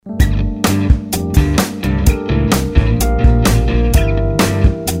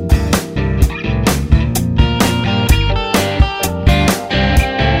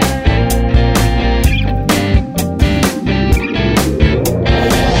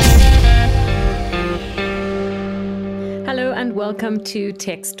welcome to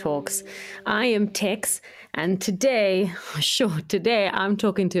Tex Talks. I am Tex, and today I'm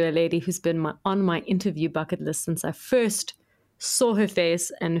talking to a lady who's been on my interview bucket list since I first saw her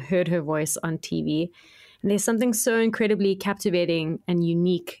face and heard her voice on TV. And there's something so incredibly captivating and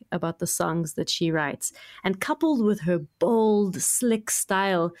unique about the songs that she writes. And coupled with her bold, slick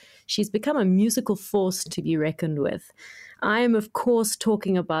style, she's become a musical force to be reckoned with. I am, of course,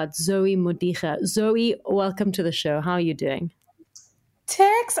 talking about Zoe Modiga. Zoe, welcome to the show. How are you doing?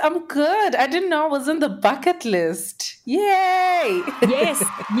 Tex, I'm good. I didn't know I was in the bucket list. Yay! Yes,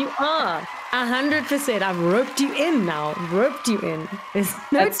 you are. 100%. I've roped you in now. Roped you in. There's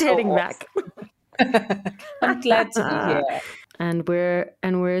no That's so turning awesome. back. I'm glad to be here.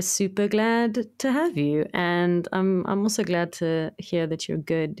 And we're super glad to have you. And I'm also glad to hear that you're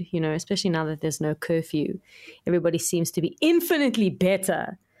good, especially now that there's no curfew. Everybody seems to be infinitely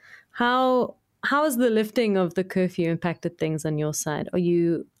better. How has the lifting of the curfew impacted things on your side? Are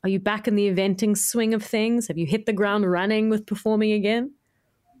you back in the eventing swing of things? Have you hit the ground running with performing again?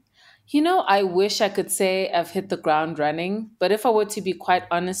 I wish I could say I've hit the ground running, but if I were to be quite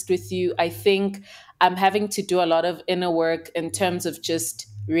honest with you, I think I'm having to do a lot of inner work in terms of just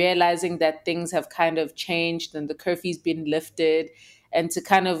realizing that things have kind of changed and the curfew's been lifted, and to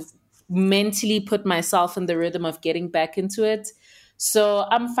kind of mentally put myself in the rhythm of getting back into it. So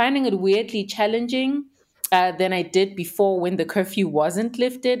I'm finding it weirdly challenging than I did before when the curfew wasn't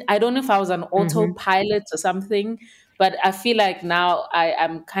lifted. I don't know if I was on autopilot or something, but I feel like now I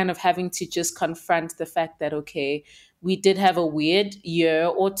am kind of having to just confront the fact that, okay, we did have a weird year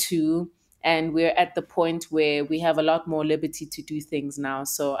or two, and we're at the point where we have a lot more liberty to do things now.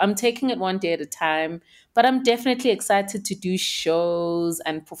 So I'm taking it one day at a time, but I'm definitely excited to do shows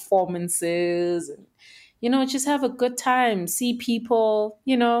and performances and, just have a good time, see people,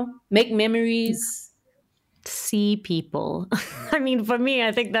 make memories. See people. I mean, for me,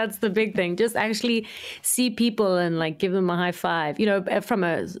 I think that's the big thing. Just actually see people and like give them a high five, from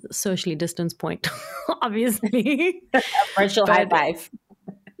a socially distanced point, obviously. Virtual high five.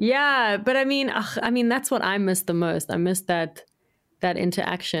 Yeah, but I mean, that's what I miss the most. I miss that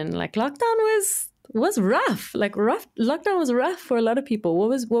interaction. Like lockdown was rough. Like lockdown was rough for a lot of people. What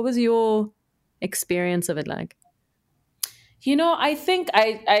was your experience of it like? I think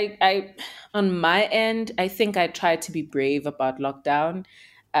I on my end, I think I tried to be brave about lockdown.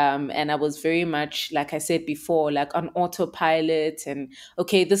 And I was very much, like I said before, like on autopilot and,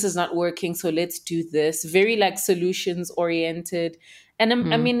 okay, this is not working, so let's do this. Very like solutions oriented. And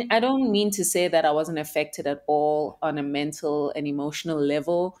I mean, I don't mean to say that I wasn't affected at all on a mental and emotional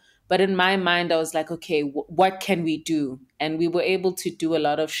level. But in my mind, I was like, okay, what can we do? And we were able to do a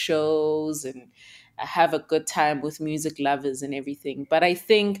lot of shows and have a good time with music lovers and everything. But I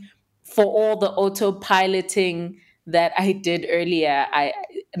think for all the autopiloting that I did earlier,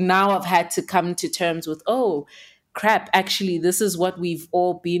 I've had to come to terms with, oh crap, actually this is what we've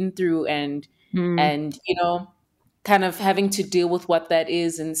all been through, and kind of having to deal with what that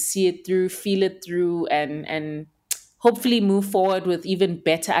is and see it through, feel it through, and hopefully move forward with even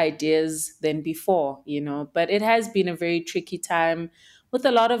better ideas than before. But it has been a very tricky time with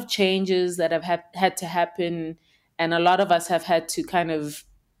a lot of changes that have had to happen, and a lot of us have had to kind of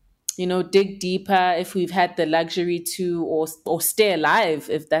dig deeper if we've had the luxury to, or stay alive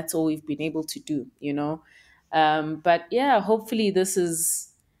if that's all we've been able to do. But yeah, hopefully this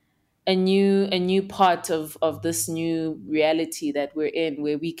is a new part of this new reality that we're in,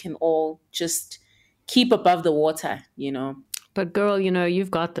 where we can all just keep above the water. But girl,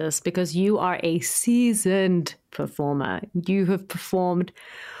 you've got this because you are a seasoned performer. You have performed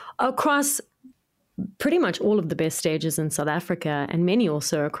across pretty much all of the best stages in South Africa and many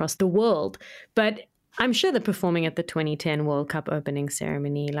also across the world. But I'm sure that performing at the 2010 World Cup opening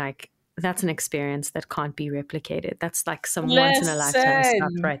ceremony, like that's an experience that can't be replicated. That's like some once in a lifetime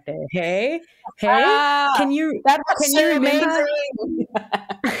stuff right there. Hey, can you remember?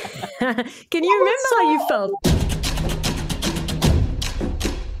 Can you remember how you felt?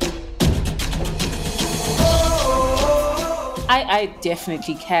 I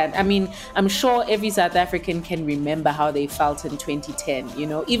definitely can. I mean, I'm sure every South African can remember how they felt in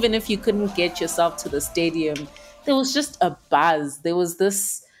 2010. Even if you couldn't get yourself to the stadium, there was just a buzz. There was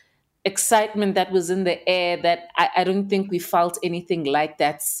this excitement that was in the air that I don't think we felt anything like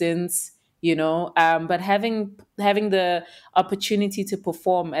that since. But having the opportunity to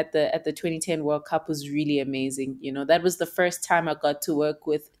perform at the 2010 World Cup was really amazing. That was the first time I got to work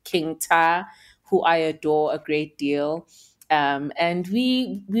with King Ta, who I adore a great deal. And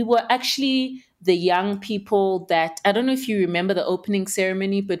we were actually the young people that, I don't know if you remember the opening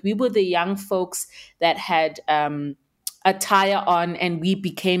ceremony, but we were the young folks that had attire on and we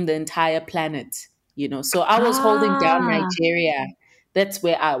became the entire planet, So I was holding down Ah, Nigeria. That's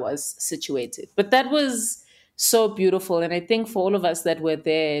where I was situated. But that was so beautiful. And I think for all of us that were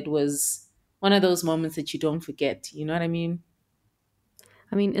there, it was one of those moments that you don't forget. You know what I mean?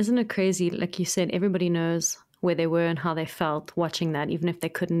 I mean, isn't it crazy? Like you said, everybody knows where they were and how they felt watching that, even if they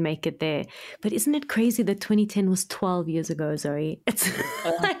couldn't make it there. But isn't it crazy that 2010 was 12 years ago, Zoe? It's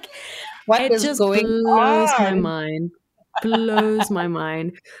Uh, like, what it is just going blows my on? mind. Blows my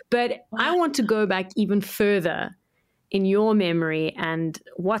mind. But I want to go back even further in your memory and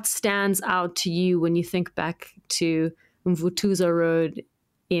what stands out to you when you think back to Mvutuza Road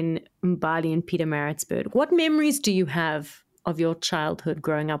in Mbali and Peter Maritzburg. What memories do you have of your childhood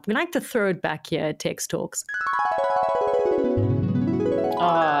growing up? We like to throw it back here at Text Talks.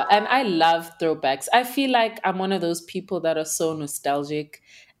 And I love throwbacks. I feel like I'm one of those people that are so nostalgic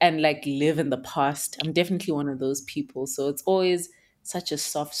and like live in the past. I'm definitely one of those people. So it's always such a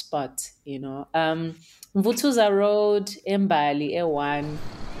soft spot. Mvutuza Road, Mbali, Ewan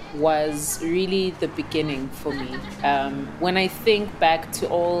was really the beginning for me. When I think back to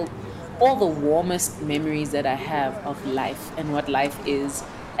all the warmest memories that I have of life and what life is,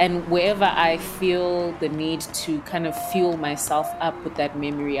 and wherever I feel the need to kind of fuel myself up with that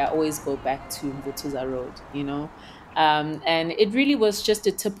memory, I always go back to Mvutuza Road. And it really was just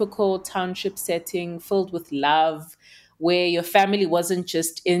a typical township setting filled with love, where your family wasn't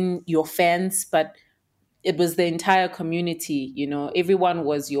just in your fence, but it was the entire community. Everyone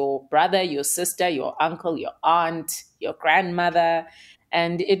was your brother, your sister, your uncle, your aunt, your grandmother.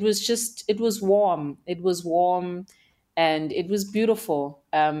 And it was warm and it was beautiful.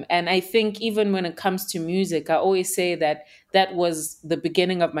 And I think even when it comes to music, I always say that that was the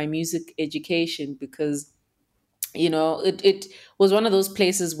beginning of my music education, because it was one of those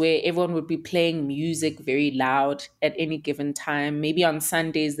places where everyone would be playing music very loud at any given time. Maybe on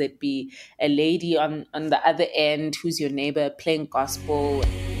Sundays, there'd be a lady on the other end who's your neighbor playing gospel.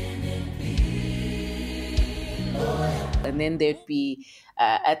 And then there'd be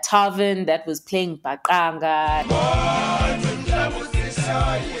a tavern that was playing bakanga.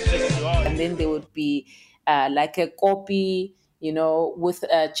 And then there would be like a kopi, with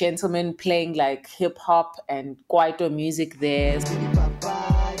a gentleman playing like hip hop and kwaito music there.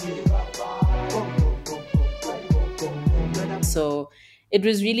 So it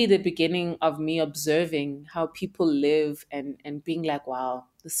was really the beginning of me observing how people live and being like, wow,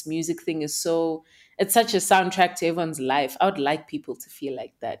 this music thing is it's such a soundtrack to everyone's life. I would like people to feel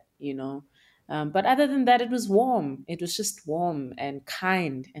like that. But other than that, it was warm. It was just warm and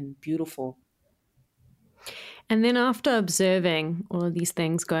kind and beautiful. And then after observing all of these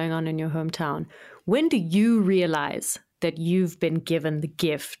things going on in your hometown, when do you realize that you've been given the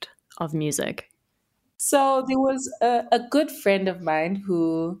gift of music? So there was a good friend of mine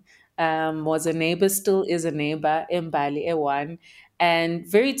who was a neighbor, still is a neighbor in Bali, Ewan, and a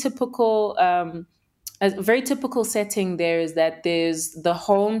very typical setting there is that there's the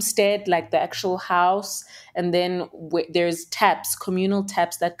homestead, like the actual house, and then there's taps, communal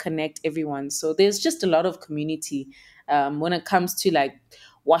taps that connect everyone. So there's just a lot of community when it comes to like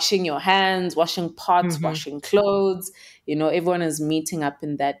washing your hands, washing pots, Mm-hmm. washing clothes. Everyone is meeting up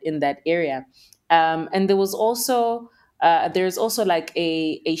in that area. And there's also like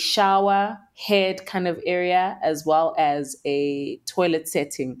a shower head kind of area, as well as a toilet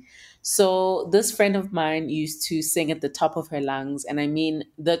setting. So this friend of mine used to sing at the top of her lungs, and I mean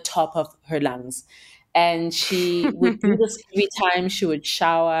the top of her lungs. And she would do this every time she would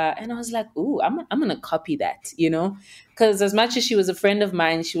shower. And I was like, ooh, I'm going to copy that. Because as much as she was a friend of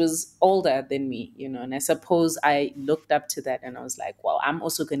mine, she was older than me. And I suppose I looked up to that and I was like, well, I'm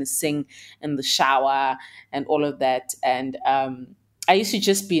also going to sing in the shower and all of that. And I used to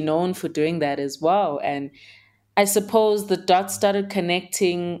just be known for doing that as well. And I suppose the dots started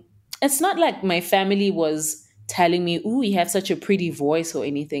connecting. It's not like my family was telling me, ooh, you have such a pretty voice or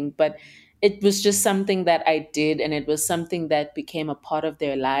anything, but it was just something that I did, and it was something that became a part of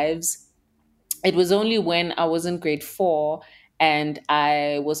their lives. It was only when I was in grade 4 and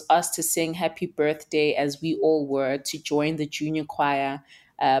I was asked to sing Happy Birthday, as we all were, to join the junior choir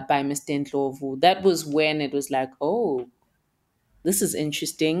by Miss Dendlovu. That was when it was like, oh, this is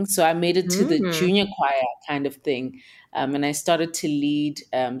interesting. So I made it to the Mm. junior choir kind of thing. And I started to lead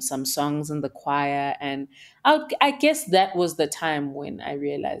some songs in the choir. And I guess that was the time when I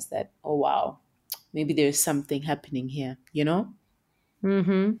realized that, oh, wow, maybe there's something happening here, you know?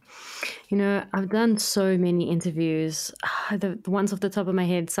 Mm-hmm. I've done so many interviews. The ones off the top of my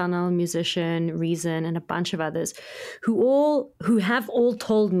head, Sanal, musician, Reason, and a bunch of others, who have all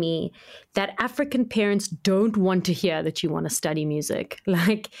told me that African parents don't want to hear that you want to study music.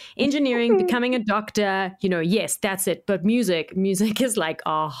 Like engineering, becoming a doctor, yes, that's it. But music is like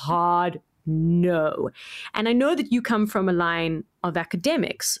a hard no. And I know that you come from a line of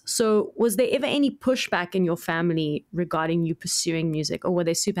academics. So, was there ever any pushback in your family regarding you pursuing music, or were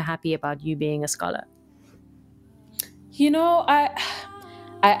they super happy about you being a scholar? You know,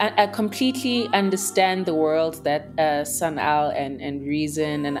 I completely understand the world that Sanal and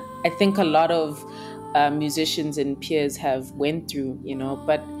Reason, and I think a lot of musicians and peers have went through,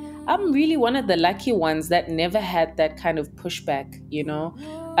 but I'm really one of the lucky ones that never had that kind of pushback. I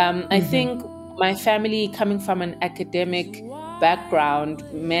Mm-hmm. think my family, coming from an academic background,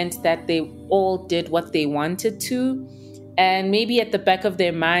 meant that they all did what they wanted to. And maybe at the back of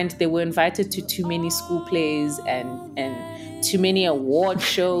their mind, they were invited to too many school plays and too many award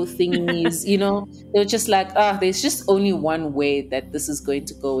show thingies. They were just like, there's just only one way that this is going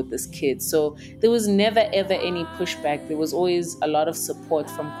to go with this kid. So there was never ever any pushback. There was always a lot of support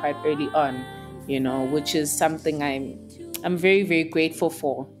from quite early on, which is something I'm very, very grateful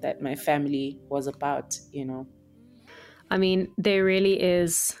for, that my family was about. I mean, there really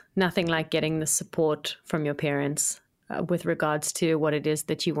is nothing like getting the support from your parents with regards to what it is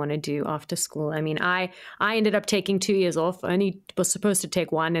that you want to do after school. I mean, I ended up taking 2 years off. I only was supposed to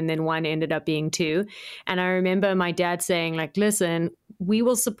take one, and then one ended up being two. And I remember my dad saying, like, listen, we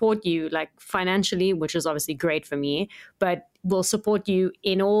will support you like financially, which is obviously great for me, but we'll support you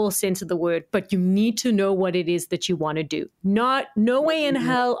in all sense of the word, but you need to know what it is that you want to do. Not no way in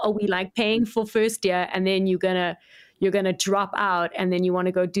hell are we like paying for first year and then you're gonna drop out and then you want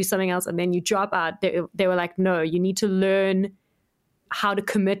to go do something else and then you drop out. They were like, no, you need to learn how to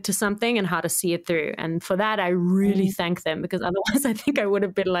commit to something and how to see it through. And for that, I really thank them, because otherwise I think I would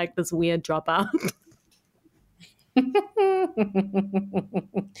have been like this weird dropout.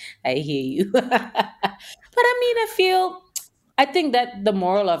 I hear you. But I mean, I think that the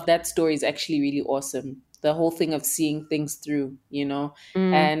moral of that story is actually really awesome. The whole thing of seeing things through. Mm,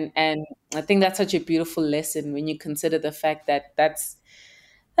 And I think that's such a beautiful lesson when you consider the fact that that's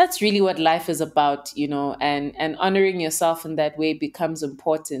really what life is about. And honoring yourself in that way becomes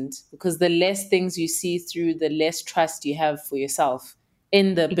important, because the less things you see through, the less trust you have for yourself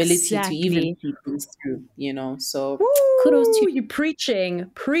in the ability to even exactly. see things through. So kudos to Woo! you. You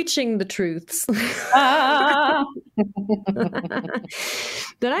preaching the truths. Ah.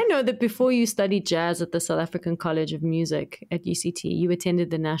 Did I know that before you studied jazz at the South African College of Music at UCT, you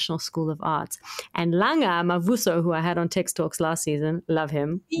attended the National School of Arts? And Langa Mavuso, who I had on Text Talks last season, love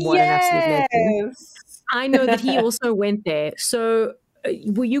him. What an absolute legend. Yes. I know that he also went there. So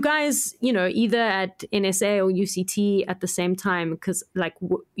were you guys, either at NSA or UCT at the same time? Because, like,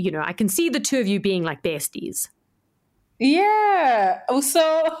 I can see the two of you being like besties. Yeah. Also,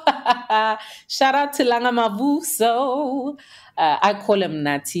 shout out to Langamavu. So I call him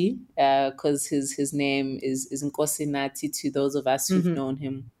Nati because his name is Nkosi Nati to those of us who've Hmm. known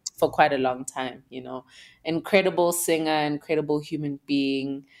him for quite a long time. Incredible singer, incredible human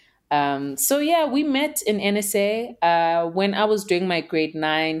being. So yeah, we met in NSA. When I was doing my grade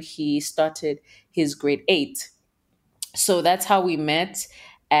 9, he started his grade 8. So that's how we met.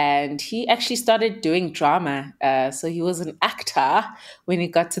 And he actually started doing drama. So he was an actor when he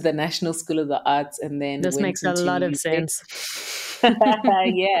got to the National School of the Arts and then This went makes a into lot of music. sense.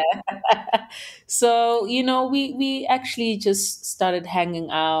 Yeah. So, we actually just started hanging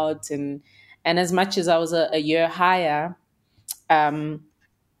out, and as much as I was a year higher, um,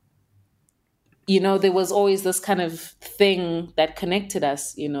 there was always this kind of thing that connected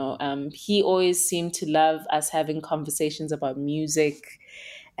us. He always seemed to love us having conversations about music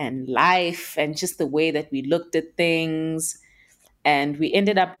and life and just the way that we looked at things. And we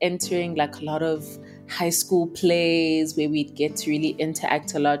ended up entering like a lot of high school plays where we'd get to really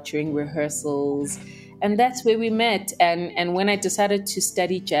interact a lot during rehearsals. And that's where we met. And when I decided to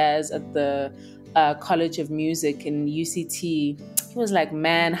study jazz at the College of Music in UCT, he was like,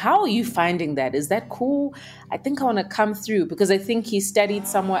 man, how are you finding that? Is that cool? I think I want to come through, because I think he studied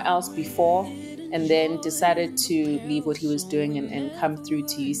somewhere else before and then decided to leave what he was doing and come through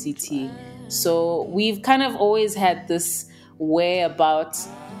to UCT. So we've kind of always had this way about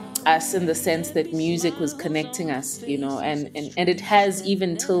us, in the sense that music was connecting us, and it has,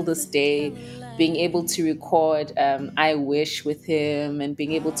 even till this day, being able to record I Wish with him, and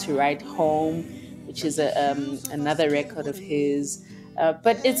being able to write Home, which is another record of his.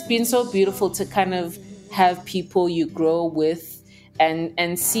 But it's been so beautiful to kind of have people you grow with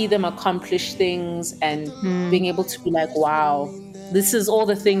and see them accomplish things, and Mm. being able to be like, wow, this is all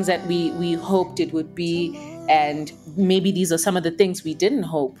the things that we hoped it would be, and maybe these are some of the things we didn't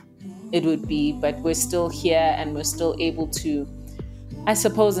hope it would be, but we're still here and we're still able to, I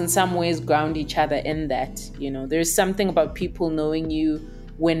suppose, in some ways, ground each other in that. There's something about people knowing you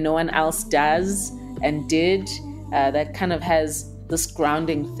when no one else does and did, that kind of has this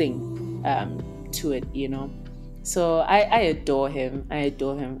grounding thing to it. So I adore him. I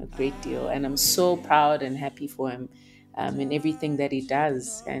adore him a great deal. And I'm so proud and happy for him in everything that he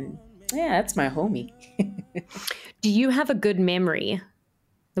does. And yeah, that's my homie. Do you have a good memory?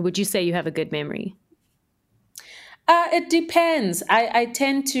 Would you say you have a good memory? It depends. I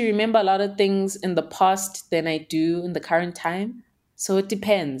tend to remember a lot of things in the past than I do in the current time. So it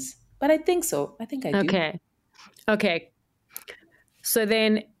depends. But I think so. I think I do. Okay. Okay. So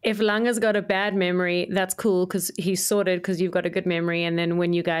then if Langa's got a bad memory, that's cool because he's sorted because you've got a good memory. And then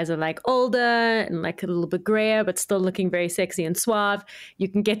when you guys are like older and like a little bit grayer, but still looking very sexy and suave, you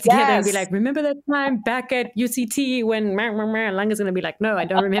can get together and be Yes. like, remember that time back at UCT when Langa's going to be like, no, I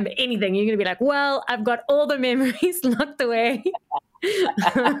don't remember anything. You're going to be like, well, I've got all the memories locked away.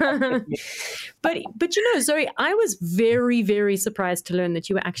 But Zoe, I was very, very surprised to learn that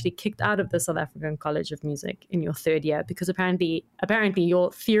you were actually kicked out of the South African College of Music in your third year because apparently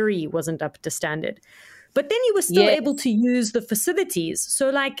your theory wasn't up to standard. But then you were still able Yes. to use the facilities.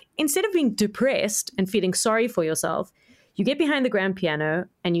 So like instead of being depressed and feeling sorry for yourself, you get behind the grand piano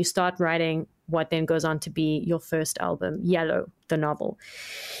and you start writing what then goes on to be your first album, Yellow, the novel.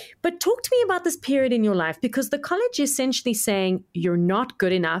 But talk to me about this period in your life because the college is essentially saying you're not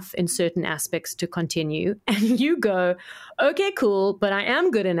good enough in certain aspects to continue. And you go, okay, cool, but I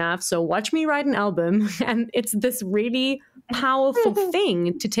am good enough. So watch me write an album. And it's this really powerful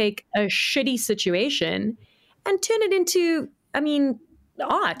thing to take a shitty situation and turn it into, I mean,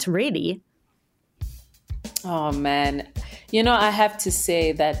 art, really. Oh man, I have to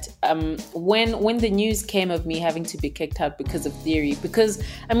say that when the news came of me having to be kicked out because of theory, because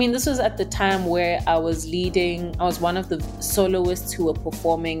I mean this was at the time where I was one of the soloists who were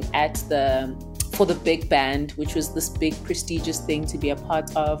performing at the for the big band, which was this big prestigious thing to be a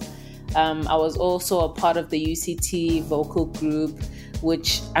part of. I was also a part of the UCT vocal group,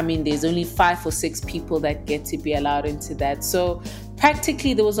 which, I mean, there's only 5 or 6 people that get to be allowed into that. So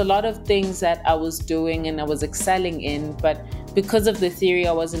practically there was a lot of things that I was doing and I was excelling in, but because of the theory,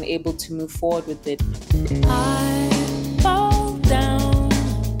 I wasn't able to move forward with it. I fall down.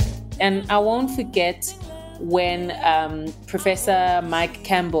 And I won't forget when Professor Mike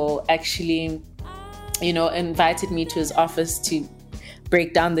Campbell actually, invited me to his office to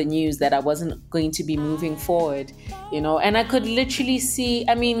break down the news that I wasn't going to be moving forward, and I could literally see,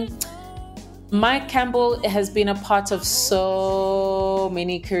 I mean, Mike Campbell has been a part of so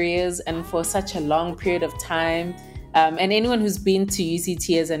many careers and for such a long period of time. And anyone who's been to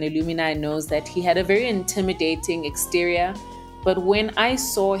UCT as an alumni knows that he had a very intimidating exterior. But when I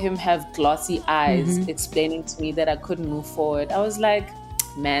saw him have glossy eyes explaining to me that I couldn't move forward, I was like,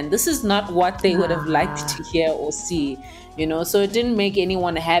 man, this is not what they would have liked to hear or see, So it didn't make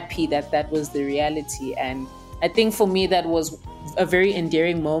anyone happy that was the reality. And I think for me, that was a very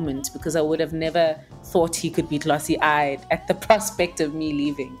endearing moment because I would have never thought he could be glossy-eyed at the prospect of me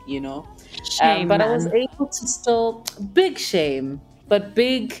leaving. Shame, but man. I was able to still, big shame, but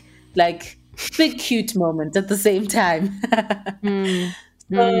big cute moment at the same time.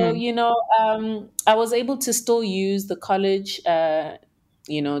 So, I was able to still use the college,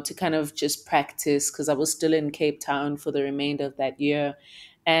 to kind of just practice because I was still in Cape Town for the remainder of that year.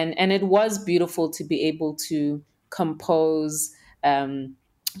 And it was beautiful to be able to compose,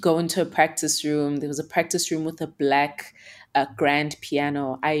 go into a practice room. There was a practice room with a black grand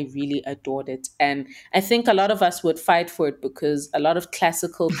piano. I really adored it. And I think a lot of us would fight for it because a lot of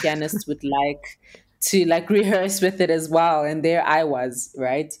classical pianists would like to rehearse with it as well. And there I was,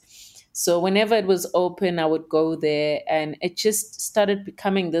 right? So whenever it was open, I would go there and it just started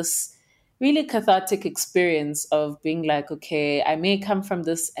becoming this really cathartic experience of being like, okay, I may come from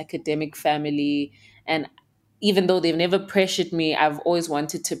this academic family, and even though they've never pressured me, I've always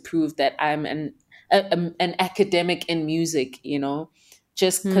wanted to prove that I'm an academic in music,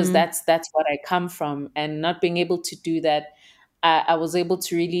 just because that's what I come from. And not being able to do that, I was able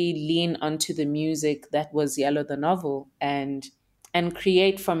to really lean onto the music that was Yellow the novel and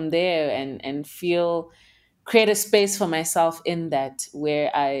create from there and create a space for myself in that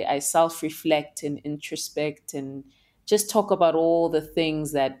where I self-reflect and introspect and just talk about all the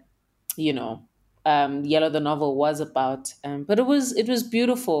things that Yellow the novel was about. But it was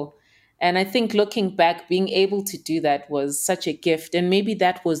beautiful, And I think looking back, being able to do that was such a gift. And maybe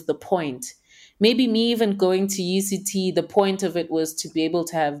that was the point. Maybe me even going to UCT, the point of it was to be able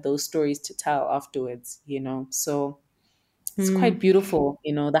to have those stories to tell afterwards, So it's quite beautiful,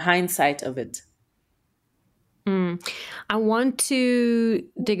 the hindsight of it. I want to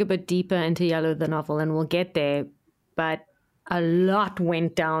dig a bit deeper into Yellow the novel, and we'll get there. But a lot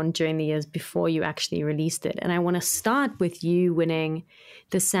went down during the years before you actually released it. And I want to start with you winning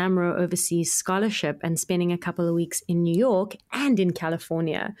the SAMRO Overseas Scholarship and spending a couple of weeks in New York and in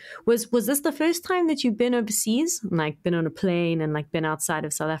California. Was this the first time that you've been overseas, like been on a plane and like been outside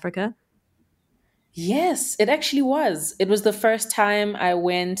of South Africa? Yes, it actually was. It was the first time I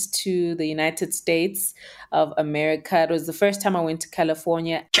went to the United States of America. It was the first time I went to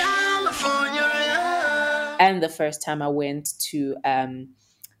California. And the first time I went to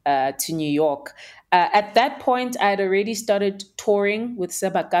New York. At that point, I'd already started touring with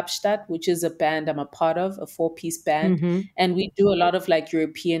Seba Kapstadt, which is a band I'm a part of, a 4-piece band. And we do a lot of like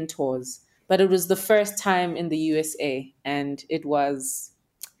European tours. But it was the first time in the USA, and it was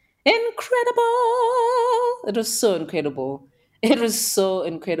incredible. It was so incredible. It was so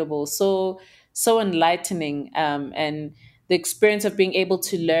incredible, so enlightening, and the experience of being able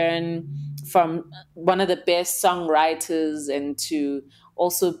to learn from one of the best songwriters and to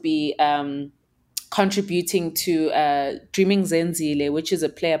also be contributing to Dreaming Zenzile, which is a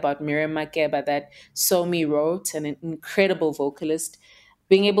play about Miriam Makeba that Somi wrote, and an incredible vocalist.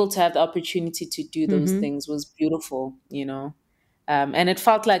 Being able to have the opportunity to do those things was beautiful, and it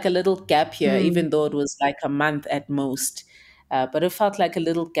felt like a little gap year, even though it was like a month at most. But it felt like a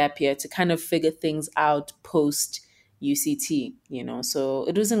little gap year to kind of figure things out post UCT, So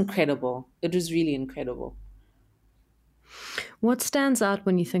it was incredible. It was really incredible. What stands out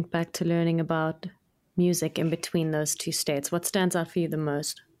when you think back to learning about music in between those two states? What stands out for you the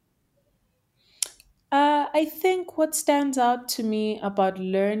most? I think what stands out to me about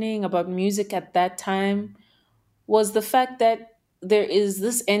learning about music at that time was the fact that there is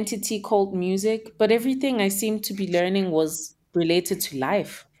this entity called music, but everything I seemed to be learning was related to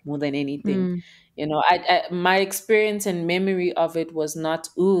life more than anything. My experience and memory of it was not,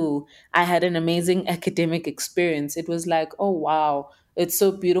 ooh, I had an amazing academic experience. It was like, oh, wow, it's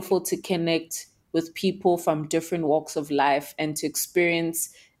so beautiful to connect with people from different walks of life and to experience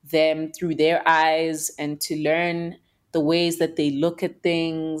them through their eyes and to learn the ways that they look at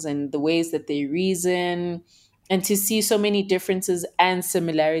things and the ways that they reason, and to see so many differences and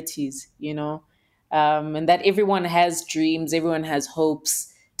similarities, and that everyone has dreams, everyone has hopes.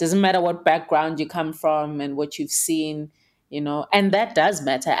 Doesn't matter what background you come from and what you've seen, and that does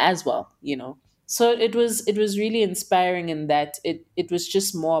matter as well, So it was really inspiring in that it was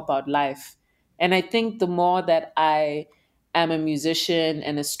just more about life. And I think the more that I am a musician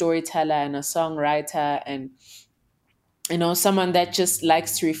and a storyteller and a songwriter and, someone that just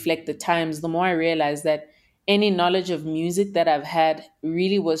likes to reflect the times, the more I realize that any knowledge of music that I've had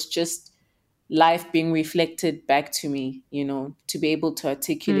really was just life being reflected back to me, to be able to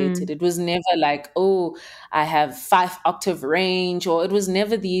articulate it. It was never like, oh, I have 5-octave range, or it was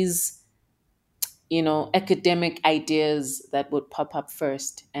never these, academic ideas that would pop up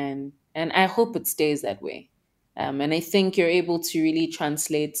first. And I hope it stays that way. And I think you're able to really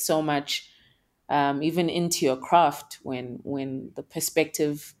translate so much, even into your craft when the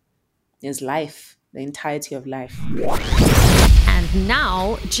perspective is life, the entirety of life. And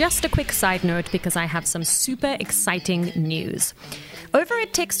now, just a quick side note, because I have some super exciting news. Over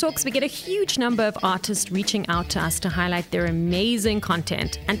at Text Talks, we get a huge number of artists reaching out to us to highlight their amazing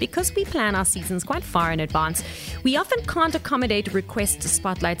content. And because we plan our seasons quite far in advance, we often can't accommodate requests to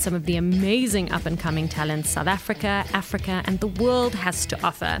spotlight some of the amazing up-and-coming talents South Africa, Africa, and the world has to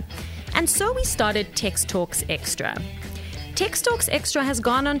offer. And so we started Text Talks Extra. Text Talks Extra has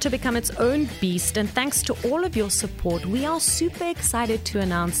gone on to become its own beast, and thanks to all of your support, we are super excited to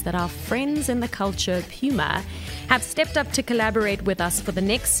announce that our friends in the culture, Puma, have stepped up to collaborate with us for the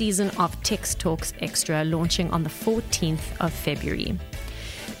next season of Text Talks Extra, launching on the 14th of February.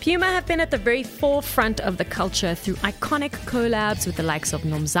 Puma have been at the very forefront of the culture through iconic collabs with the likes of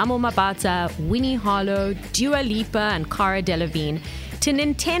Nomzamo Mabata, Winnie Harlow, Dua Lipa, and Cara Delevingne, to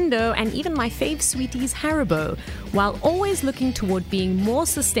Nintendo and even my fave sweeties Haribo, while always looking toward being more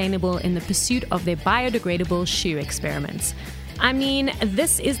sustainable in the pursuit of their biodegradable shoe experiments. I mean,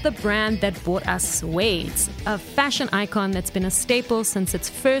 this is the brand that brought us Suede's, a fashion icon that's been a staple since its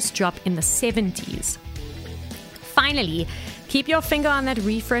first drop in the 70s. Finally, Keep your finger on that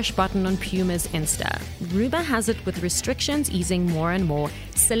refresh button on Puma's Insta. Rumor has it with restrictions easing more and more,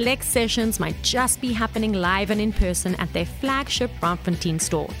 select sessions might just be happening live and in person at their flagship Braamfontein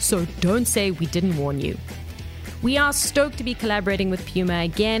store. So don't say we didn't warn you. We are stoked to be collaborating with Puma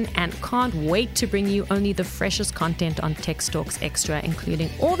again and can't wait to bring you only the freshest content on Tech Talks Extra,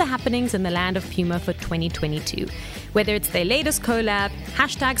 including all the happenings in the land of Puma for 2022. Whether it's their latest collab,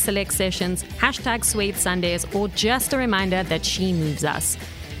 hashtag select sessions, hashtag Suede Sundays, or just a reminder that she moves us.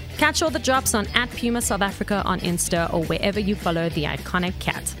 Catch all the drops on @Puma South Africa on Insta or wherever you follow the iconic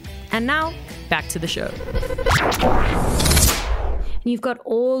cat. And now, back to the show. And you've got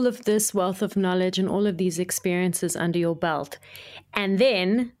all of this wealth of knowledge and all of these experiences under your belt. And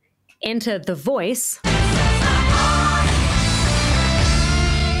then enter The Voice.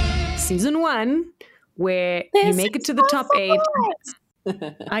 Season 1, where you make it to the top 8.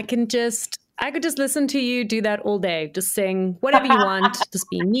 I could just listen to you do that all day. Just sing whatever you want. Just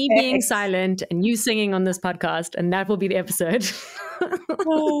be me being silent and you singing on this podcast, and that will be the episode.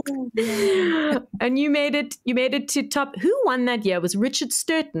 And you made it to top. Who won that year? It was Richard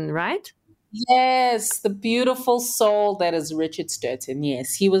Sturton, right? Yes, the beautiful soul that is Richard Sturton.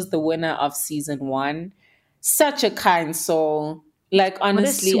 Yes, he was the winner of season 1. Such a kind soul. Like,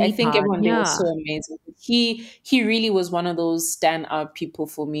 honestly, I think everyone there was so amazing. He really was one of those standout people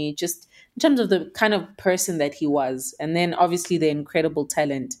for me, just in terms of the kind of person that he was. And then obviously the incredible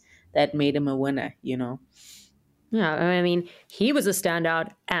talent that made him a winner, you know. Yeah, I mean, he was a standout,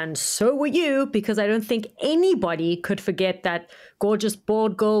 and so were you, because I don't think anybody could forget that gorgeous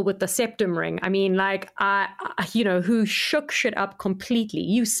bald girl with the septum ring. I mean, like, who shook shit up completely.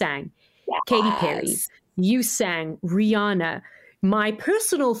 You sang Katy Perry. You sang Rihanna. My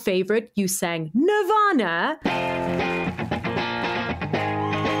personal favorite, you sang Nirvana.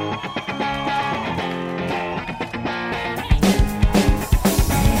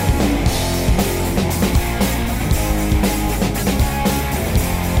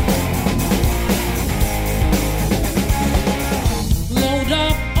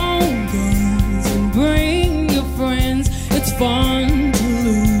 Fun to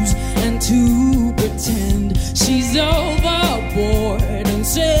lose and to pretend she's overboard and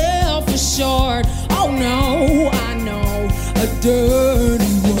self-assured. Oh no, I know a dirty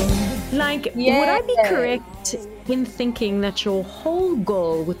one. Like, would I be correct in thinking that your whole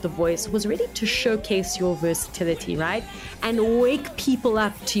goal with The Voice was really to showcase your versatility, right? And wake people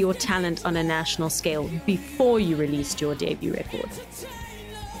up to your talent on a national scale before you released your debut record?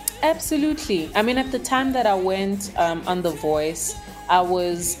 Absolutely. I mean, at the time that I went on The Voice, I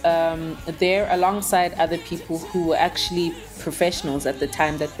was there alongside other people who were actually professionals at the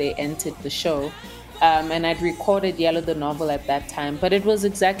time that they entered the show. And I'd recorded Yellow the Novel at that time. But it was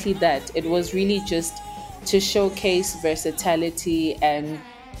exactly that. It was really just to showcase versatility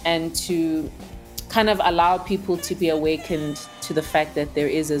and to kind of allow people to be awakened to the fact that there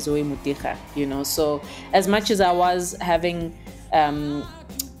is a Zoe Modiga, you know. So as much as I was having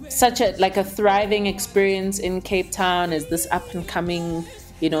such a thriving experience in Cape Town as this up and coming,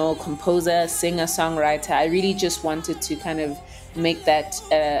 you know, composer, singer, songwriter, I really just wanted to kind of make that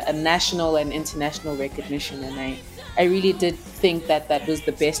a national and international recognition. And I really did think that that was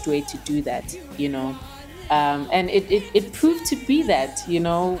the best way to do that, you know. And it proved to be that, you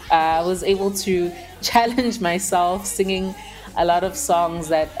know. I was able to challenge myself singing a lot of songs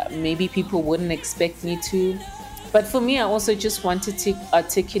that maybe people wouldn't expect me to. But for me, I also just wanted to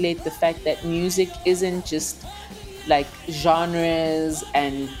articulate the fact that music isn't just like genres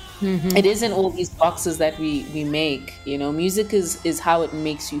and it isn't all these boxes that we make. You know, music is how it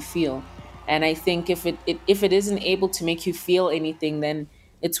makes you feel. And I think if it isn't able to make you feel anything, then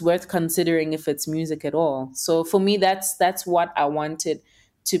it's worth considering if it's music at all. So for me, that's what I wanted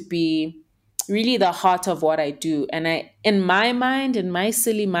to be really the heart of what I do. And in my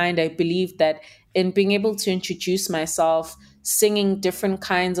silly mind, I believe that in being able to introduce myself, singing different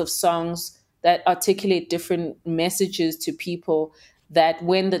kinds of songs that articulate different messages to people, that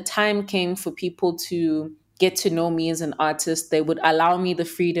when the time came for people to get to know me as an artist, they would allow me the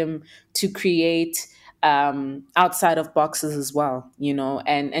freedom to create outside of boxes as well, you know,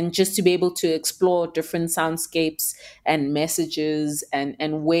 and just to be able to explore different soundscapes and messages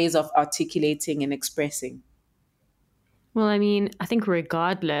and ways of articulating and expressing. Well, I mean, I think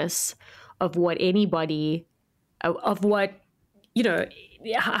regardless of what anybody, of what, you know,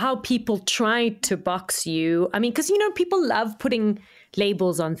 how people try to box you. I mean, because, you know, people love putting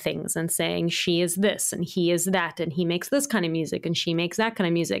labels on things and saying she is this and he is that and he makes this kind of music and she makes that kind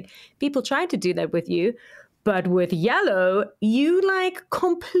of music. People try to do that with you. But with Yellow, you like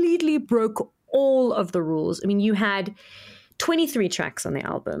completely broke all of the rules. I mean, you had 23 tracks on the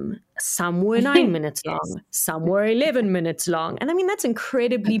album. Some were 9 minutes long, some were 11 minutes long. And I mean, that's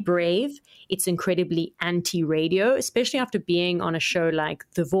incredibly brave. It's incredibly anti-radio, especially after being on a show like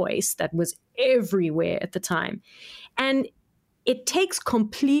The Voice that was everywhere at the time. And it takes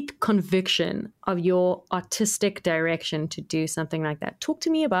complete conviction of your artistic direction to do something like that. Talk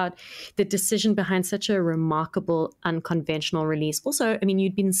to me about the decision behind such a remarkable, unconventional release. Also, I mean,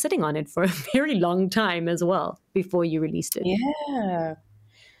 you'd been sitting on it for a very long time as well before you released it. Yeah.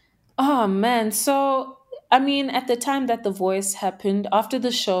 Oh, man. So, I mean, at the time that The Voice happened, after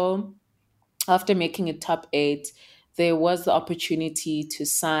the show, after making it top 8, there was the opportunity to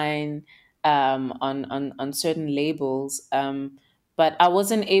sign on certain labels, but I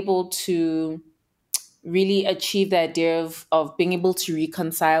wasn't able to really achieve the idea of being able to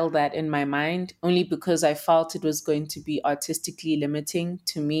reconcile that in my mind, only because I felt it was going to be artistically limiting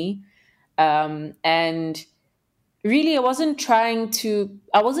to me, and really I wasn't trying to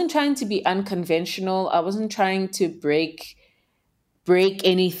be unconventional. I wasn't trying to break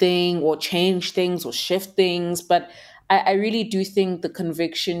anything or change things or shift things. But I really do think the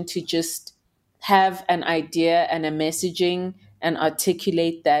conviction to just have an idea and a messaging and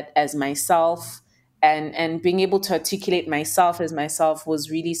articulate that as myself, and being able to articulate myself as myself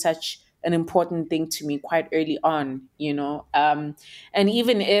was really such an important thing to me quite early on, and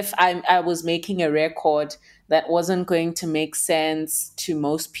even if I was making a record that wasn't going to make sense to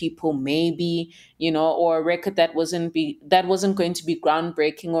most people, maybe, or a record that wasn't going to be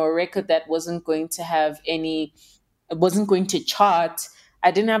groundbreaking, or a record that wasn't going to chart, I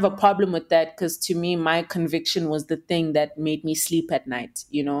didn't have a problem with that, because to me, my conviction was the thing that made me sleep at night.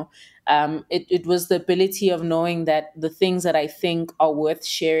 It was the ability of knowing that the things that I think are worth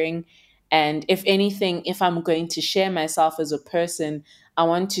sharing. And if anything, if I'm going to share myself as a person, I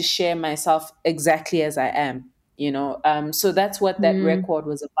want to share myself exactly as I am, So that's what that record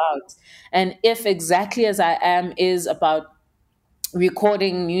was about. And if Exactly As I Am is about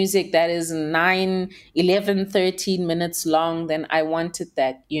recording music that is 9, 11, 13 minutes long, then I wanted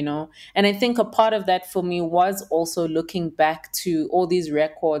that, And I think a part of that for me was also looking back to all these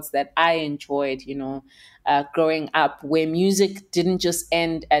records that I enjoyed, growing up, where music didn't just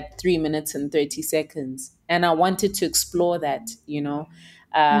end at 3 minutes and 30 seconds. And I wanted to explore that,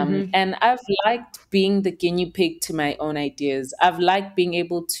 And I've liked being the guinea pig to my own ideas. I've liked being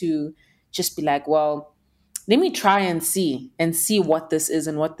able to just be like, well, let me try and see what this is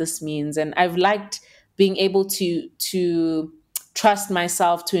and what this means. And I've liked being able to trust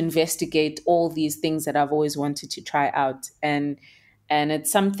myself to investigate all these things that I've always wanted to try out. And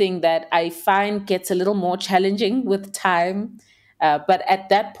it's something that I find gets a little more challenging with time. But at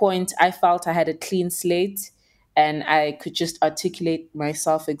that point, I felt I had a clean slate and I could just articulate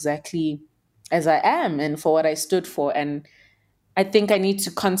myself exactly as I am and for what I stood for. And I think I need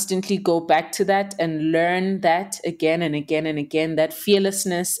to constantly go back to that and learn that again and again and again, that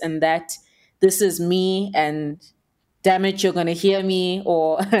fearlessness, and that this is me, and damn it, you're going to hear me,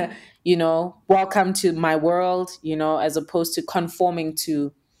 or, welcome to my world, as opposed to conforming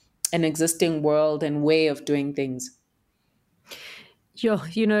to an existing world and way of doing things.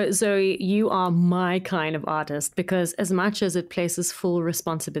 Zoe, you are my kind of artist, because as much as it places full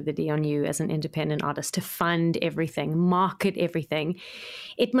responsibility on you as an independent artist to fund everything, market everything,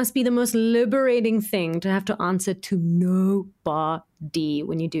 it must be the most liberating thing to have to answer to nobody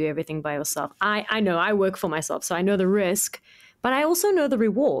when you do everything by yourself. I know I work for myself, so I know the risk, but I also know the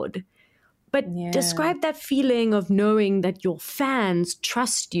reward. But Describe that feeling of knowing that your fans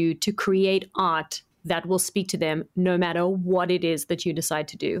trust you to create art that will speak to them no matter what it is that you decide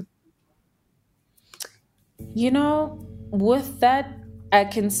to do. With that, I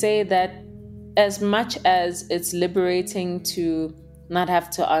can say that as much as it's liberating to not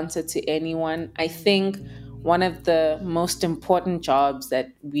have to answer to anyone, I think one of the most important jobs that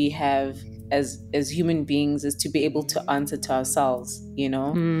we have as human beings is to be able to answer to ourselves,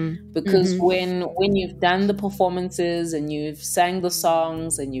 because when you've done the performances and you've sang the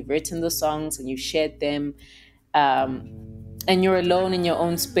songs and you've written the songs and you've shared them, and you're alone in your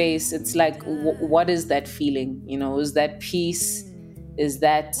own space, it's like, what is that feeling? Is that peace? Is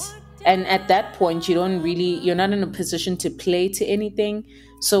that, and at that point, you're not in a position to play to anything.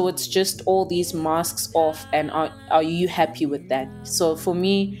 So it's just all these masks off, and are you happy with that? So for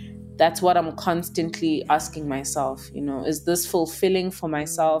me, that's what I'm constantly asking myself, is this fulfilling for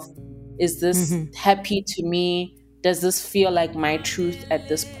myself? Is this happy to me? Does this feel like my truth at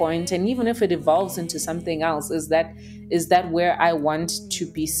this point? And even if it evolves into something else, is that where I want to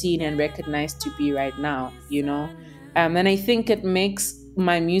be seen and recognized to be right now, And I think it makes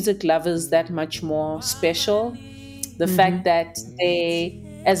my music lovers that much more special, The fact that they,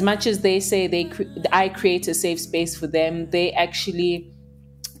 as much as they say I create a safe space for them, they actually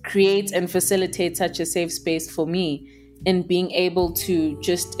create and facilitate such a safe space for me in being able to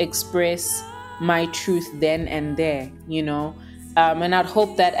just express my truth then and there, and I'd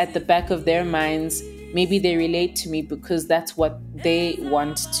hope that at the back of their minds, maybe they relate to me because that's what they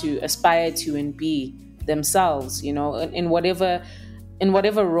want to aspire to and be themselves, in whatever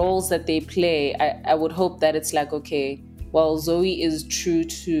roles that they play. I would hope that it's like, okay, well, Zoe is true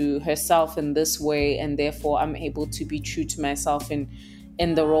to herself in this way, and therefore I'm able to be true to myself in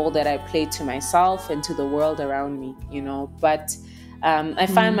the role that I play to myself and to the world around me, But I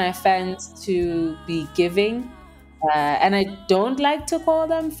find my fans to be giving, and I don't like to call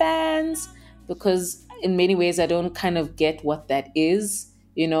them fans because in many ways I don't kind of get what that is,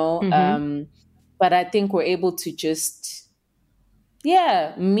 but I think we're able to just,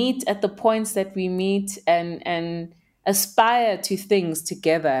 meet at the points that we meet and aspire to things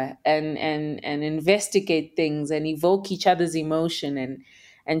together and investigate things and evoke each other's emotion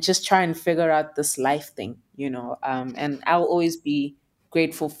and just try and figure out this life thing, and I'll always be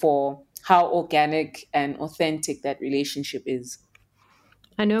grateful for how organic and authentic that relationship is.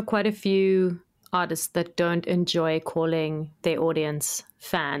 I know quite a few artists that don't enjoy calling their audience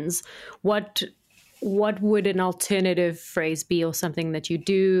fans. What would an alternative phrase be, or something that you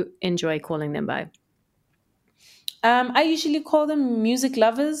do enjoy calling them by? I usually call them music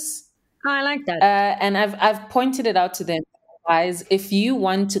lovers. Oh, I like that. And I've pointed it out to them. Guys, if you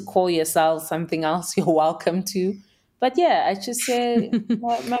want to call yourself something else, you're welcome to. But yeah, I just say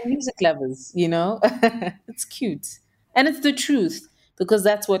my music lovers, It's cute. And it's the truth, because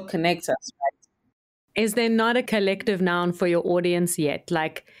that's what connects us, right? Is there not a collective noun for your audience yet?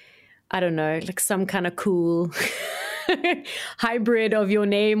 Like, I don't know, like some kind of cool hybrid of your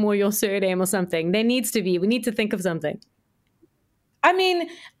name or your surname or something. There needs to be. We need to think of something. I mean,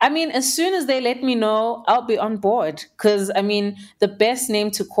 as soon as they let me know, I'll be on board. Because the best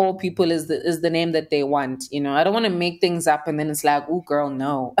name to call people is the name that they want. I don't want to make things up and then it's like, oh, girl,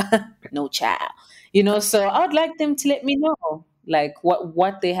 no, no child. So I'd like them to let me know, like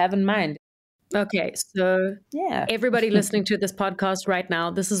what they have in mind. Okay, so everybody listening to this podcast right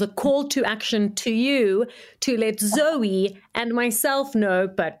now, this is a call to action to you to let Zoe and myself know,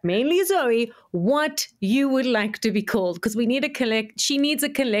 but mainly Zoe, what you would like to be called, because she needs a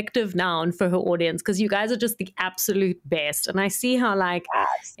collective noun for her audience, because you guys are just the absolute best. And I see how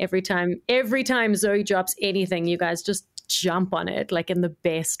every time Zoe drops anything, you guys just jump on it like in the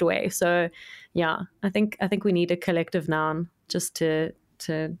best way. So yeah, I think we need a collective noun just to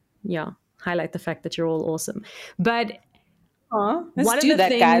highlight the fact that you're all awesome. But let's do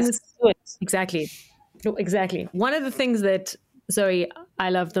that, guys. Let's do it. Exactly. One of the things that, Zoe, I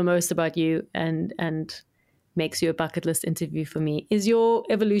love the most about you and makes you a bucket list interview for me is your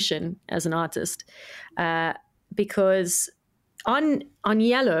evolution as an artist. Because on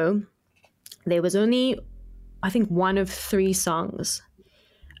Yellow, there was only, I think, one of 3 songs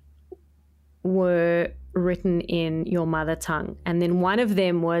were written in your mother tongue. And then one of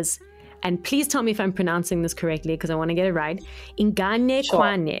them was, and please tell me if I'm pronouncing this correctly because I want to get it right,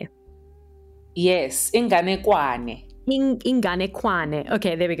 Inganekwane. Yes, Inganekwane. Inganekwane.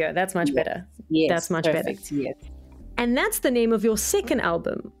 Okay, there we go. That's much better. Yes, that's much perfect, better. Yes. And that's the name of your second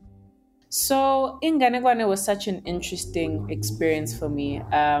album. So Inganekwane was such an interesting experience for me.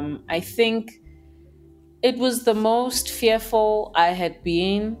 I think it was the most fearful I had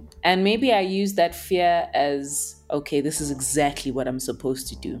been. And maybe I used that fear as, okay, this is exactly what I'm supposed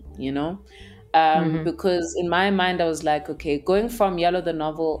to do, Because in my mind, I was like, okay, going from Yellow the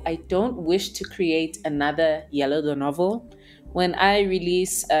Novel, I don't wish to create another Yellow the Novel. When I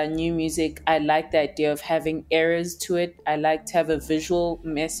release new music, I like the idea of having eras to it. I like to have a visual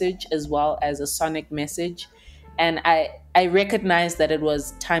message as well as a sonic message. And I recognized that it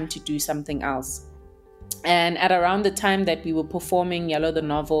was time to do something else. And at around the time that we were performing Yellow the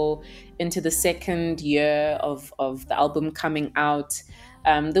Novel into the second year of the album coming out,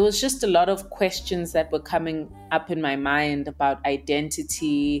 there was just a lot of questions that were coming up in my mind about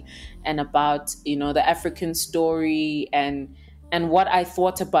identity and about, the African story and what I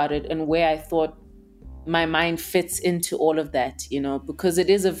thought about it and where I thought my mind fits into all of that, because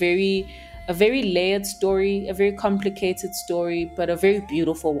it is a very layered story, a very complicated story, but a very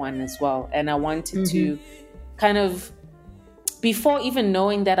beautiful one as well. And I wanted to kind of, before even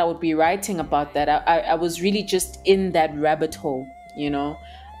knowing that I would be writing about that, I was really just in that rabbit hole,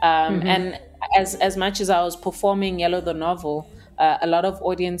 And as much as I was performing Yellow the Novel, a lot of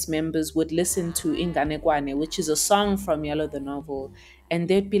audience members would listen to Inganekwane, which is a song from Yellow the Novel, and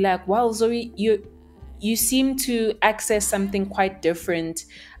they'd be like, wow, Zoe, you seem to access something quite different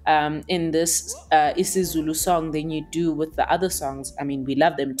in this isiZulu song than you do with the other songs. I mean, we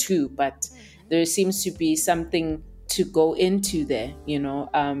love them too, but there seems to be something to go into there, you know.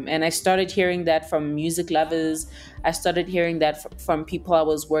 And I started hearing that from music lovers. I started hearing that from people I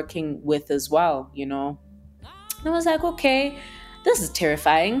was working with as well, you know. And I was like, okay, this is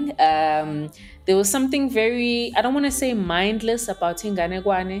terrifying. There was something very, I don't want to say mindless about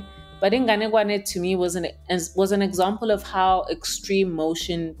Inganegwane, but Inganegwane to me was an example of how extreme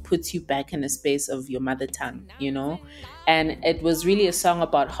motion puts you back in a space of your mother tongue, you know? And it was really a song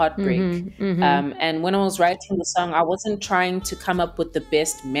about heartbreak. And when I was writing the song, I wasn't trying to come up with the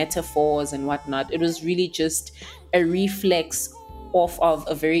best metaphors and whatnot. It was really just a reflex off of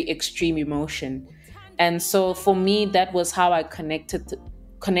a very extreme emotion. And so for me, that was how I connected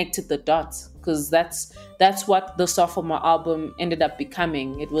the dots, because that's what the sophomore album ended up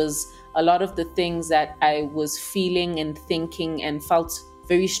becoming. It was a lot of the things that I was feeling and thinking and felt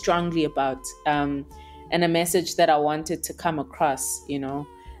very strongly about, and a message that I wanted to come across, you know.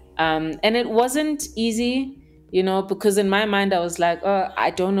 And it wasn't easy, you know, because in my mind I was like, oh,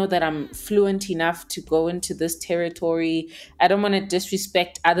 I don't know that I'm fluent enough to go into this territory. I don't want to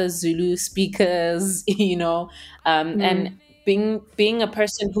disrespect other Zulu speakers, you know. And being a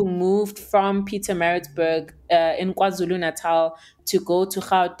person who moved from Pietermaritzburg in KwaZulu-Natal to go to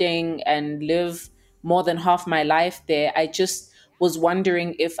Gauteng and live more than half my life there, I just was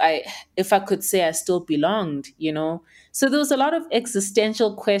wondering if I could say I still belonged, you know. So there was a lot of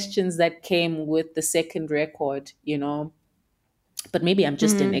existential questions that came with the second record, you know. But maybe I'm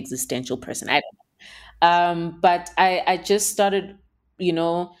just an existential person. I don't know. But I just started, you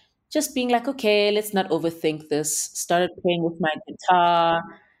know, just being like, okay, let's not overthink this. Started playing with my guitar,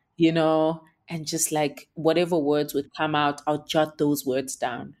 you know, and just like whatever words would come out, I'll jot those words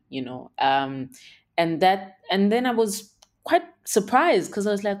down, you know. And then I was quite surprised because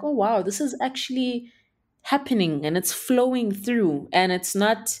I was like, oh wow, this is actually happening and it's flowing through and it's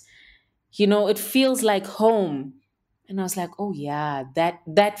not, you know, it feels like home. And I was like, oh yeah,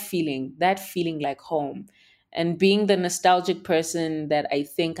 that feeling like home. And being the nostalgic person that I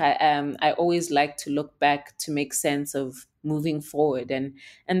think I am, I always like to look back to make sense of moving forward. And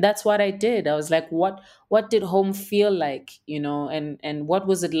that's what I did. I was like, what did home feel like, you know, and what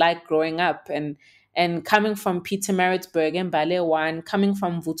was it like growing up? And coming from Pietermaritzburg and Balewan, coming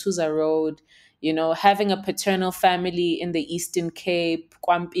from Vutuza Road, you know, having a paternal family in the Eastern Cape,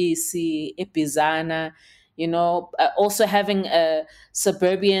 Kwampisi, Epizana, you know, also having a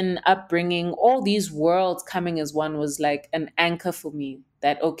suburban upbringing, all these worlds coming as one was like an anchor for me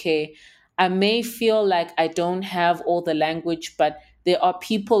that, okay, I may feel like I don't have all the language, but there are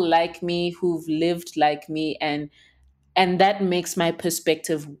people like me who've lived like me, and that makes my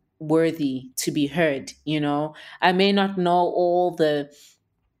perspective worthy to be heard, you know. I may not know all the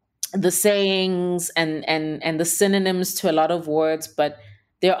sayings and the synonyms to a lot of words, but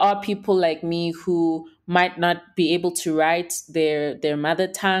there are people like me who might not be able to write their mother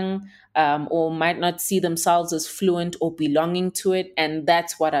tongue, or might not see themselves as fluent or belonging to it, and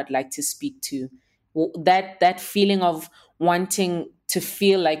that's what I'd like to speak to. That feeling of wanting to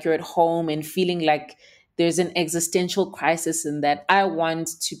feel like you're at home and feeling like there's an existential crisis in that. I want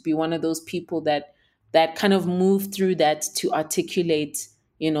to be one of those people that kind of move through that to articulate,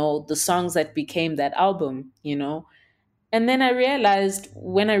 you know, the songs that became that album, you know. And then I realized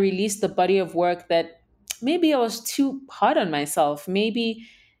when I released the body of work that maybe I was too hard on myself. Maybe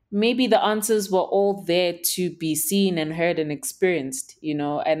the answers were all there to be seen and heard and experienced, you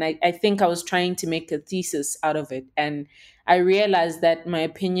know. And I think I was trying to make a thesis out of it. And I realized that my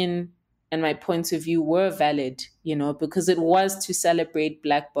opinion and my points of view were valid, you know, because it was to celebrate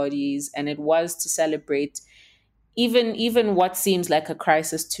Black bodies and it was to celebrate even what seems like a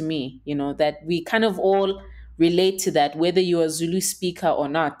crisis to me, you know, that we kind of all relate to that, whether you're a Zulu speaker or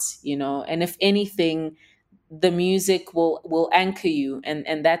not, you know. And if anything, the music will anchor you,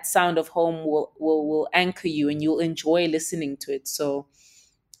 and that sound of home will anchor you, and you'll enjoy listening to it. So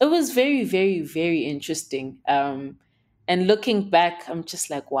it was very, very, very interesting. And looking back, I'm just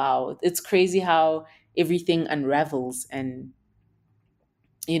like, wow, it's crazy how everything unravels. And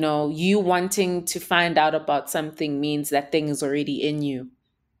you know, you wanting to find out about something means that thing is already in you,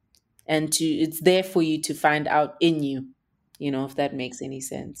 and it's there for you to find out in you, you know, if that makes any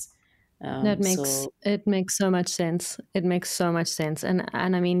sense. It makes so much sense. It makes so much sense. And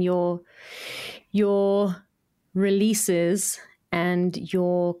I mean your releases and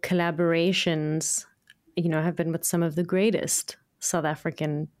your collaborations, you know, have been with some of the greatest South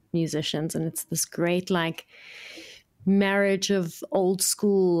African musicians, and it's this great like marriage of old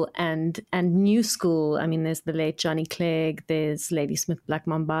school and new school. I mean, there's the late Johnny Clegg, there's Ladysmith Black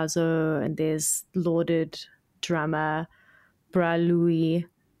Mambazo, and there's lauded drummer Bra Louis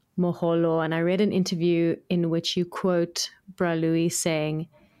Moholo. And I read an interview in which you quote Bra Louis saying,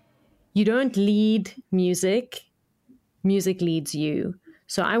 "You don't lead music, music leads you."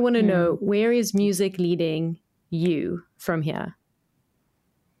 So I want to know, where is music leading you from here?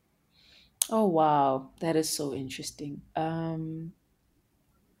 Oh, wow. That is so interesting. I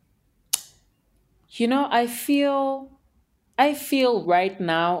feel right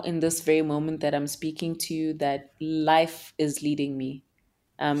now in this very moment that I'm speaking to you that life is leading me.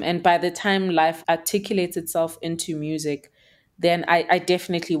 And by the time life articulates itself into music, then I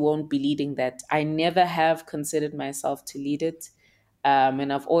definitely won't be leading that. I never have considered myself to lead it.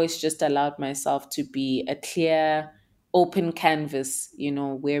 And I've always just allowed myself to be a clear, open canvas,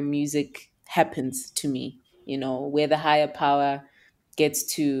 where music happens to me, where the higher power gets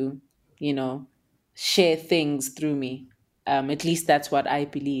to, share things through me. At least that's what I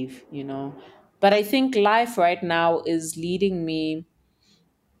believe. But I think life right now is leading me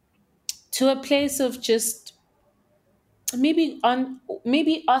to a place of just maybe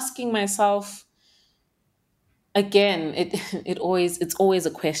asking myself again. It's always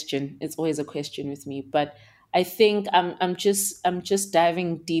a question. It's always a question with me. But I think I'm just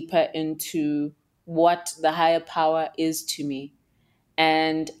diving deeper into what the higher power is to me.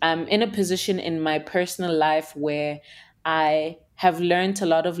 And I'm in a position in my personal life where I have learned a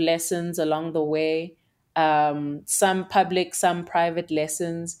lot of lessons along the way, some public, some private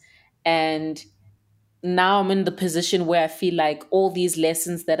lessons. And now I'm in the position where I feel like all these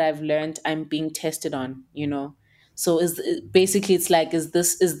lessons that I've learned, I'm being tested on. So basically it's like, is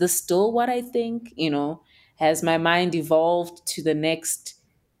this still what I think? Has my mind evolved to the next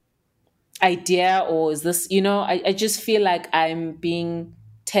idea, or is this, I just feel like I'm being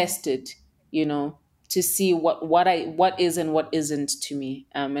tested, to see what is and what isn't to me.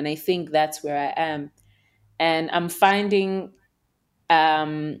 And I think that's where I am. And I'm finding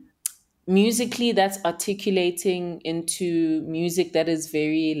musically that's articulating into music that is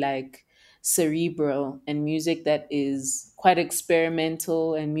very like cerebral, and music that is quite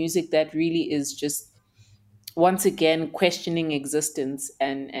experimental, and music that really is just once again questioning existence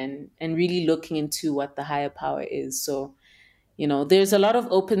and really looking into what the higher power is. So there's a lot of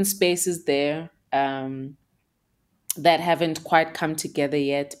open spaces there, that haven't quite come together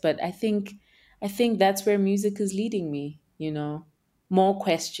yet, but I think that's where music is leading me. More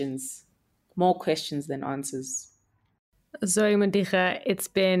questions, more questions than answers. Zoe Modiga, it's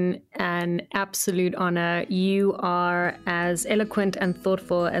been an absolute honor. You are as eloquent and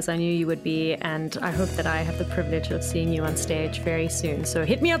thoughtful as I knew you would be, and I hope that I have the privilege of seeing you on stage very soon. So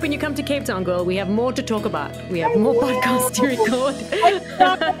hit me up when you come to Cape Town, girl. We have more to talk about. We have more podcasts to record.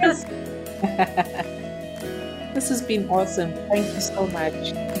 This has been awesome. Thank you so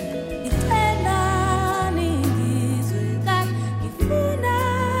much.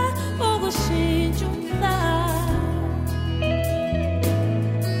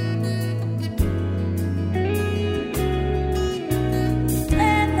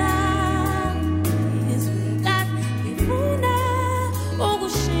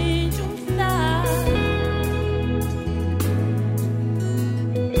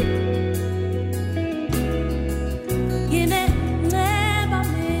 Yine neba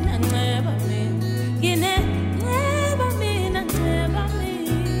mina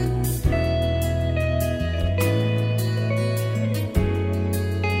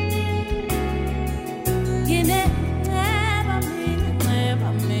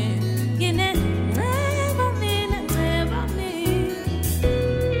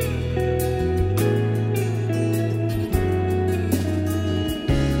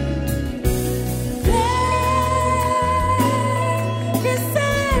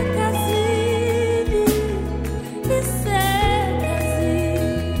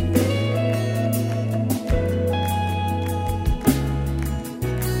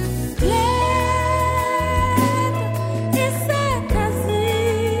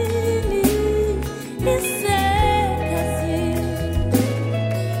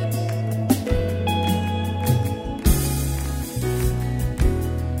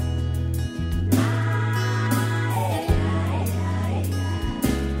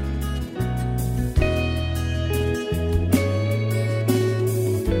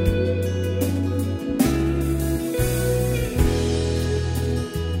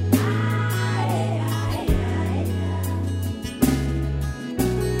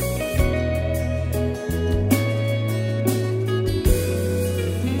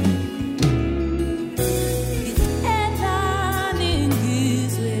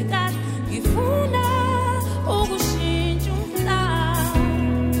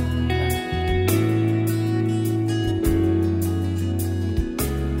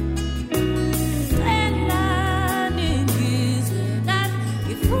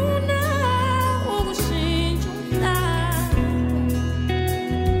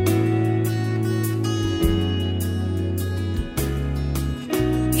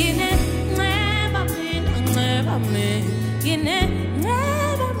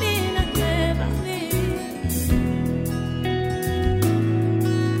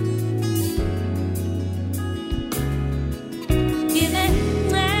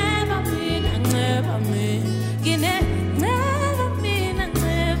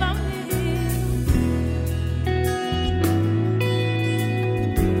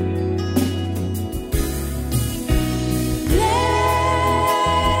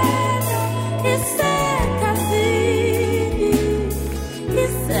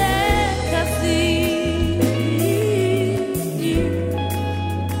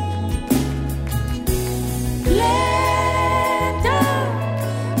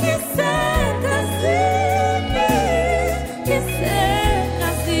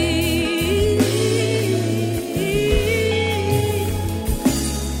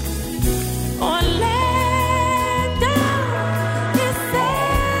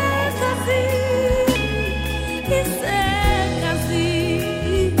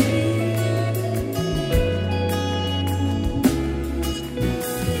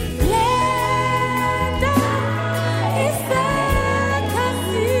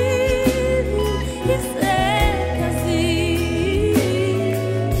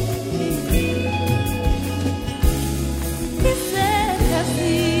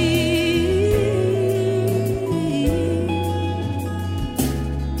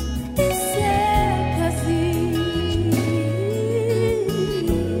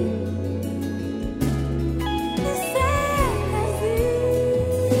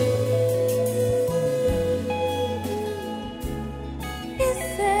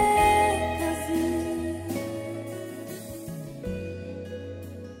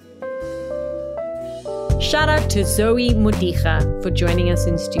shout out to Zoe Modicha for joining us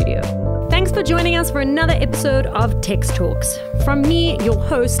in studio. Thanks for joining us for another episode of Tex Talks. From me, your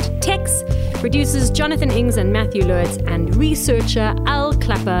host, Tex, producers Jonathan Ings and Matthew Lewitz, and researcher Al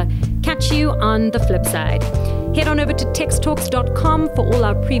Clapper. Catch you on the flip side. Head on over to textalks.com for all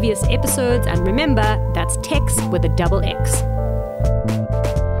our previous episodes, and remember, that's Tex with a double X.